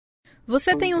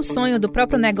Você tem um sonho do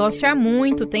próprio negócio há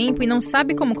muito tempo e não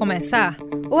sabe como começar?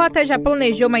 Ou até já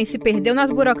planejou, mas se perdeu nas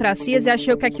burocracias e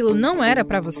achou que aquilo não era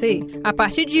para você? A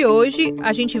partir de hoje,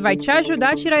 a gente vai te ajudar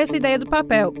a tirar essa ideia do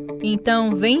papel.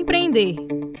 Então, vem empreender!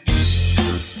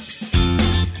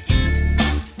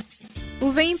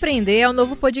 O Vem Empreender é o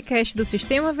novo podcast do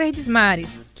Sistema Verdes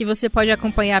Mares, que você pode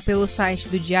acompanhar pelo site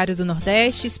do Diário do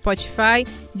Nordeste, Spotify,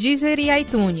 Deezer e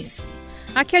iTunes.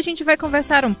 Aqui a gente vai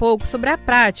conversar um pouco sobre a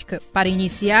prática para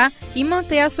iniciar e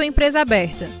manter a sua empresa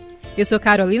aberta. Eu sou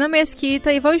Carolina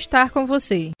Mesquita e vou estar com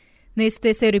você. Nesse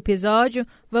terceiro episódio,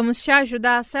 vamos te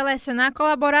ajudar a selecionar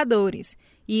colaboradores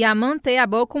e a manter a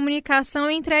boa comunicação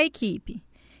entre a equipe.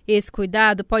 Esse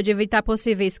cuidado pode evitar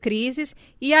possíveis crises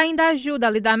e ainda ajuda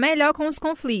a lidar melhor com os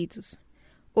conflitos.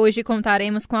 Hoje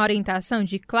contaremos com a orientação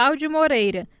de Cláudio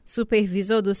Moreira,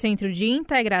 supervisor do Centro de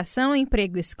Integração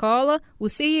Emprego Escola, o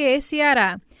CIE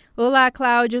Ceará. Olá,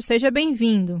 Cláudio, seja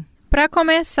bem-vindo. Para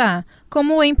começar,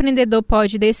 como o empreendedor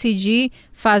pode decidir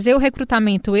fazer o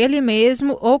recrutamento ele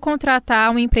mesmo ou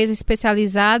contratar uma empresa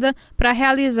especializada para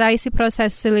realizar esse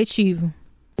processo seletivo?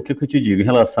 O que eu te digo em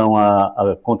relação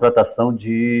à contratação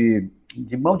de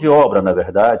mão de obra, na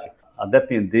verdade, a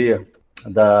depender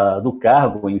do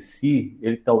cargo em si,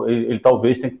 ele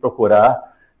talvez tenha que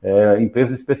procurar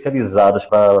empresas especializadas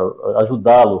para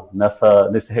ajudá-lo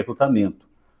nesse recrutamento,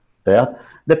 certo?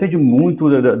 Depende muito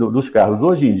dos cargos.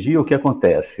 Hoje em dia, o que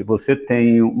acontece? Você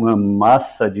tem uma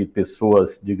massa de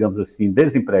pessoas, digamos assim,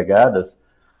 desempregadas,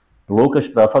 loucas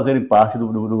para fazerem parte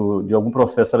de algum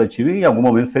processo seletivo e em algum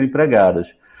momento serem empregadas.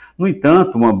 No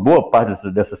entanto, uma boa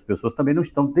parte dessas pessoas também não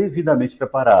estão devidamente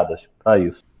preparadas para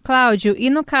isso. Cláudio, e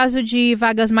no caso de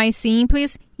vagas mais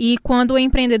simples e quando o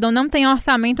empreendedor não tem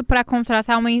orçamento para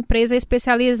contratar uma empresa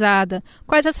especializada,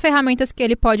 quais as ferramentas que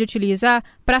ele pode utilizar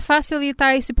para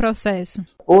facilitar esse processo?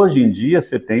 Hoje em dia,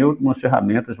 você tem umas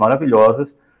ferramentas maravilhosas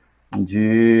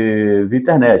de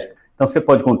internet. Então, você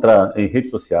pode encontrar em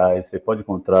redes sociais, você pode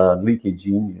encontrar no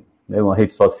LinkedIn, né, uma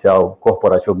rede social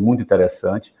corporativa muito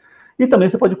interessante. E também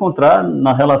você pode encontrar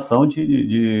na relação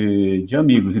de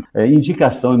amigos.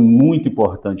 Indicação é muito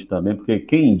importante também, porque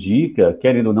quem indica,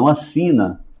 querendo ou não,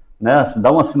 assina, né,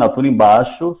 dá uma assinatura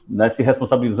embaixo, né, se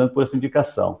responsabilizando por essa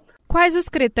indicação. Quais os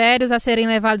critérios a serem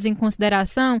levados em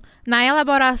consideração na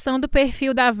elaboração do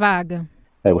perfil da vaga?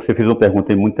 Você fez uma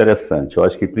pergunta muito interessante. Eu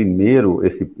acho que primeiro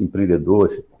esse empreendedor,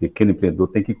 esse pequeno empreendedor,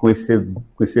 tem que conhecer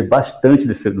bastante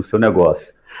do seu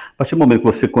negócio. A partir do momento que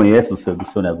você conhece do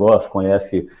seu negócio,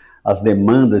 conhece as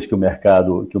demandas que o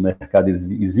mercado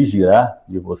exigirá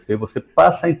de você, você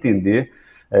passa a entender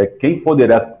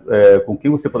com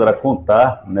quem você poderá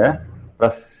contar, né,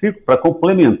 para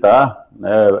complementar,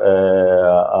 né,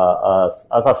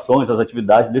 as ações, as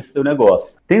atividades desse seu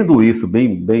negócio. Tendo isso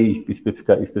bem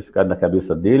especificado na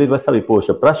cabeça dele, ele vai saber,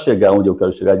 poxa, para chegar onde eu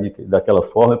quero chegar daquela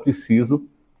forma, eu preciso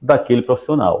daquele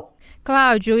profissional.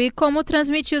 Cláudio, e como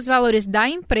transmitir os valores da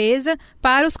empresa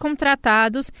para os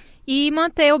contratados e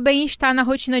manter o bem-estar na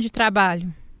rotina de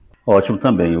trabalho? Ótimo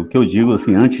também. O que eu digo,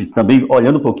 assim, antes, também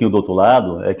olhando um pouquinho do outro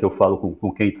lado, é que eu falo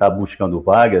com quem está buscando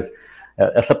vagas,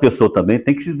 essa pessoa também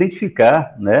tem que se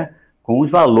identificar, né, com os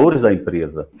valores da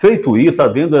empresa. Feito isso,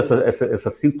 havendo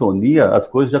essa sintonia, as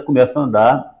coisas já começam a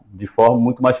andar de forma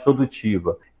muito mais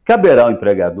produtiva. Caberá ao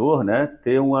empregador, né,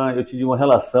 ter uma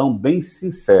relação bem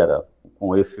sincera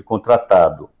com esse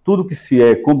contratado. Tudo que se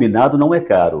é combinado não é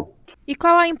caro. E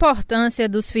qual a importância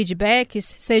dos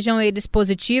feedbacks, sejam eles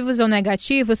positivos ou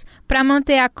negativos, para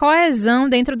manter a coesão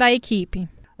dentro da equipe?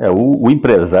 O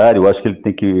empresário, eu acho que ele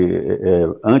tem que,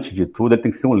 antes de tudo, ele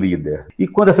tem que ser um líder. E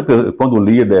quando o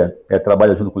líder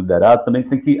trabalha junto com o liderado, também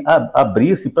tem que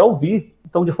abrir-se para ouvir.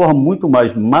 Então, de forma muito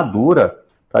mais madura,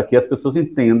 para que as pessoas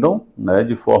entendam, né,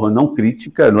 de forma não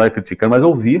crítica, não é criticar, mas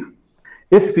ouvir.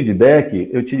 Esse feedback,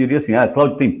 eu te diria assim,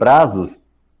 Cláudio, tem prazos?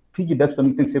 Feedbacks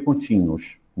também tem que ser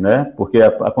contínuos, né? Porque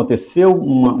aconteceu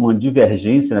uma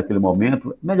divergência naquele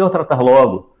momento, melhor tratar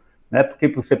logo, né? Porque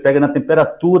você pega na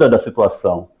temperatura da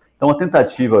situação. Então, a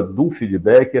tentativa de um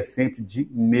feedback é sempre de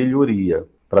melhoria.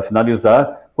 Para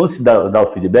finalizar, quando se dá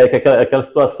o feedback, é aquela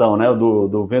situação, né,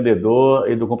 do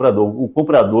vendedor e do comprador. O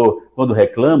comprador, quando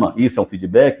reclama, isso é um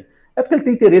feedback, é porque ele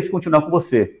tem interesse em continuar com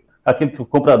você. Aquele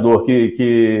comprador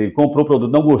que comprou o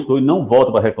produto, não gostou e não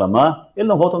volta para reclamar, ele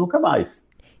não volta nunca mais.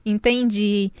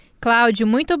 Entendi. Cláudio,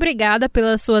 muito obrigada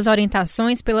pelas suas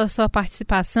orientações, pela sua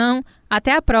participação.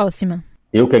 Até a próxima.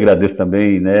 Eu que agradeço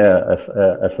também, né,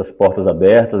 essas portas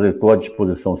abertas, eu estou à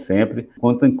disposição sempre.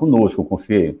 Contem conosco, com o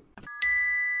CIE.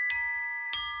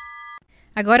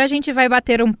 Agora a gente vai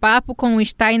bater um papo com o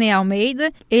Steiner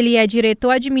Almeida. Ele é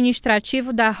diretor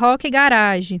administrativo da Rock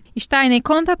Garage. Steiner,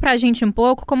 conta pra gente um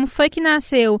pouco como foi que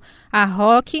nasceu a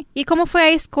Rock e como foi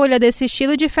a escolha desse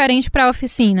estilo diferente para a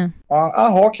oficina. A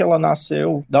Rock, ela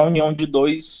nasceu da união de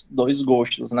dois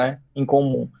gostos, né, em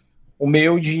comum. O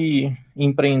meu de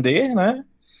empreender, né,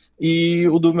 e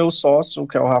o do meu sócio,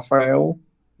 que é o Rafael,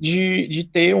 de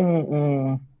ter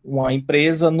uma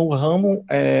empresa no ramo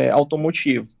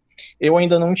automotivo. Eu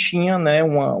ainda não tinha, né,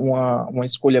 uma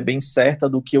escolha bem certa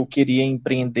do que eu queria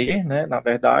empreender, né, na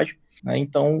verdade, né,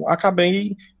 então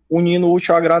acabei unindo o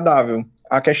útil ao agradável.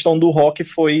 A questão do rock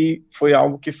foi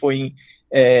algo que foi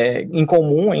em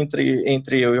comum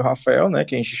entre eu e o Rafael, né,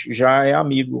 que a gente já é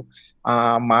amigo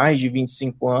há mais de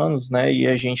 25 anos, né, e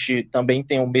a gente também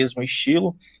tem o mesmo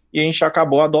estilo, e a gente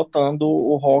acabou adotando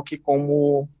o rock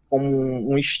como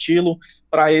um estilo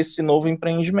para esse novo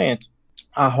empreendimento.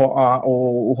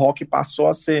 O rock passou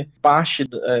a ser parte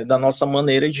da nossa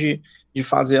maneira de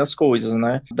fazer as coisas,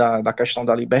 né, da questão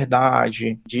da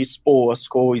liberdade, de expor as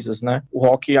coisas, né. O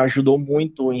rock ajudou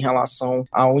muito em relação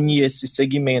a unir esse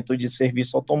segmento de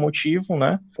serviço automotivo,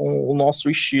 né, com o nosso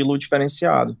estilo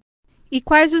diferenciado. E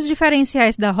quais os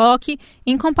diferenciais da Rock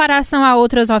em comparação a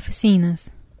outras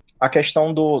oficinas? A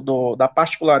questão da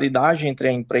particularidade entre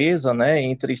a empresa, né,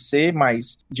 entre ser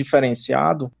mais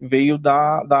diferenciado, veio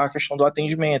da questão do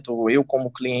atendimento. Eu, como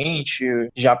cliente,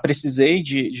 já precisei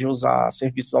de usar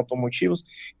serviços automotivos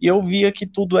e eu via que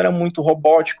tudo era muito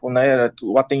robótico, né,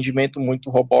 o atendimento muito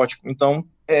robótico. Então,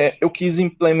 eu quis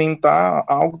implementar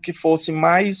algo que fosse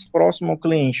mais próximo ao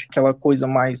cliente, aquela coisa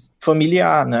mais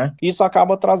familiar, né? Isso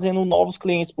acaba trazendo novos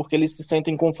clientes, porque eles se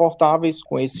sentem confortáveis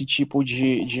com esse tipo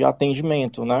de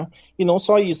atendimento, né? E não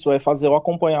só isso, é fazer o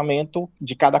acompanhamento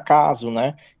de cada caso,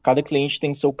 né? Cada cliente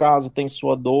tem seu caso, tem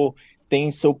sua dor,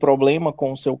 tem seu problema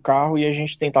com o seu carro e a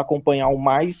gente tenta acompanhar o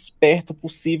mais perto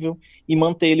possível e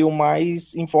manter ele o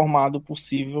mais informado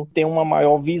possível, ter uma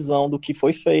maior visão do que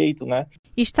foi feito, né?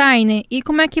 Steiner, e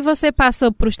como é que você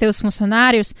passou para os teus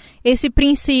funcionários esse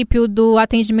princípio do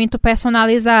atendimento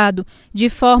personalizado, de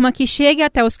forma que chegue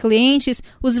até os clientes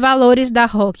os valores da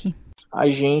Rock? A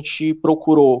gente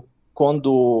procurou,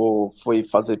 quando foi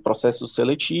fazer processos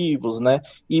seletivos, né,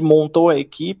 e montou a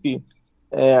equipe,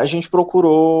 a gente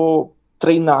procurou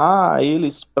treinar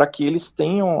eles para que eles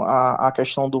tenham a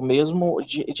questão do mesmo,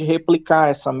 de replicar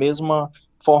essa mesma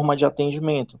forma de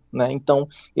atendimento, né? Então,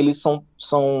 eles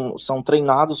são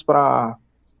treinados para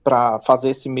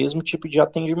fazer esse mesmo tipo de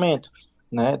atendimento,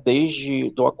 né?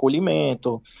 Desde do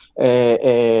acolhimento,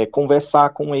 conversar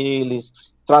com eles,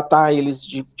 tratar eles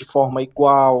de forma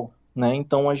igual, né?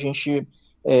 Então, a gente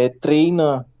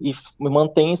treina e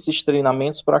mantém esses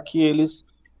treinamentos para que eles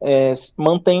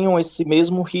mantenham esse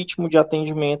mesmo ritmo de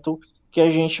atendimento que a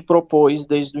gente propôs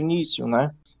desde o início, né?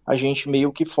 A gente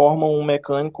meio que forma um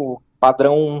mecânico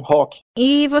padrão rock.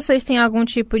 E vocês têm algum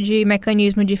tipo de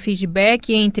mecanismo de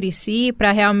feedback entre si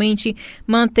para realmente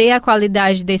manter a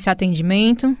qualidade desse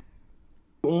atendimento?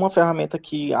 Uma ferramenta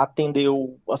que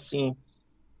atendeu, assim,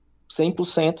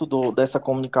 100% dessa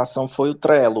comunicação foi o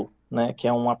Trello, né? Que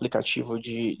é um aplicativo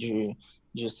de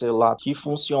celular que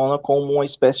funciona como uma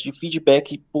espécie de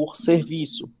feedback por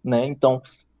serviço, né? Então,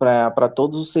 para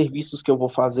todos os serviços que eu vou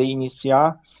fazer e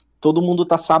iniciar, todo mundo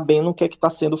está sabendo o que é que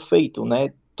está sendo feito,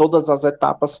 né? Todas as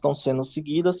etapas estão sendo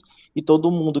seguidas e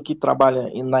todo mundo que trabalha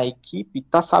na equipe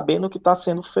está sabendo o que está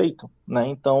sendo feito, né?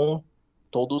 Então,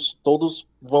 todos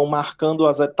vão marcando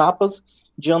as etapas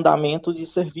de andamento de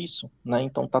serviço, né?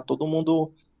 Então, está todo mundo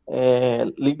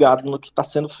ligado no que está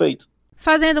sendo feito.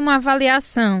 Fazendo uma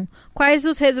avaliação, quais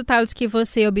os resultados que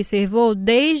você observou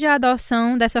desde a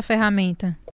adoção dessa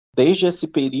ferramenta? Desde esse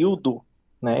período,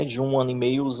 né, de 1 ano e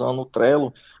meio usando o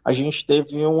Trello, a gente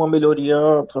teve uma melhoria,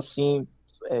 assim,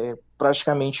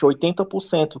 praticamente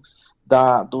 80%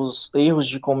 dos erros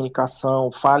de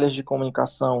comunicação, falhas de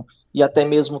comunicação e até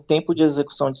mesmo tempo de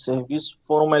execução de serviço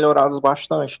foram melhorados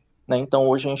bastante, né? Então,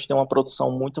 hoje a gente tem uma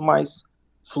produção muito mais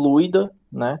fluida,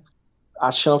 né?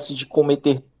 A chance de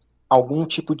cometer algum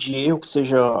tipo de erro, que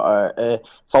seja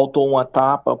faltou uma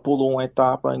etapa, pulou uma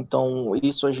etapa, então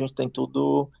isso a gente tem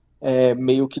tudo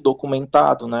meio que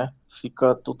documentado, né?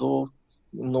 Fica tudo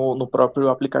no próprio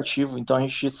aplicativo, então a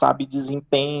gente sabe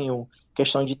desempenho,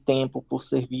 questão de tempo por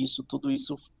serviço, tudo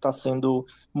isso está sendo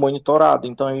monitorado,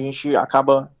 então a gente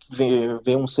acaba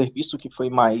ver um serviço que foi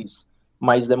mais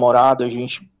demorado, a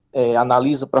gente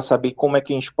analisa para saber como é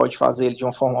que a gente pode fazer ele de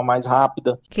uma forma mais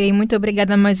rápida. Ok, muito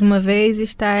obrigada mais uma vez,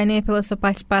 Steiner, pela sua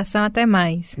participação. Até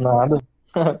mais. Nada,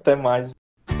 até mais.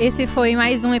 Esse foi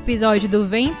mais um episódio do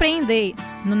Vem Empreender.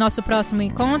 No nosso próximo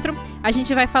encontro, a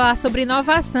gente vai falar sobre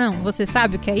inovação. Você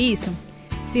sabe o que é isso?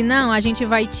 Senão, a gente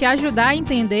vai te ajudar a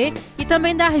entender e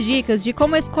também dar dicas de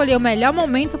como escolher o melhor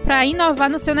momento para inovar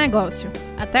no seu negócio.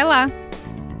 Até lá!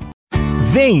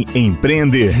 Vem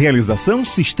empreender. Realização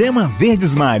Sistema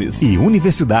Verdes Mares e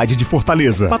Universidade de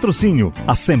Fortaleza. Patrocínio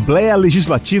Assembleia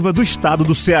Legislativa do Estado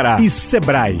do Ceará e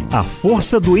Sebrae, a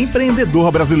força do empreendedor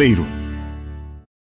brasileiro.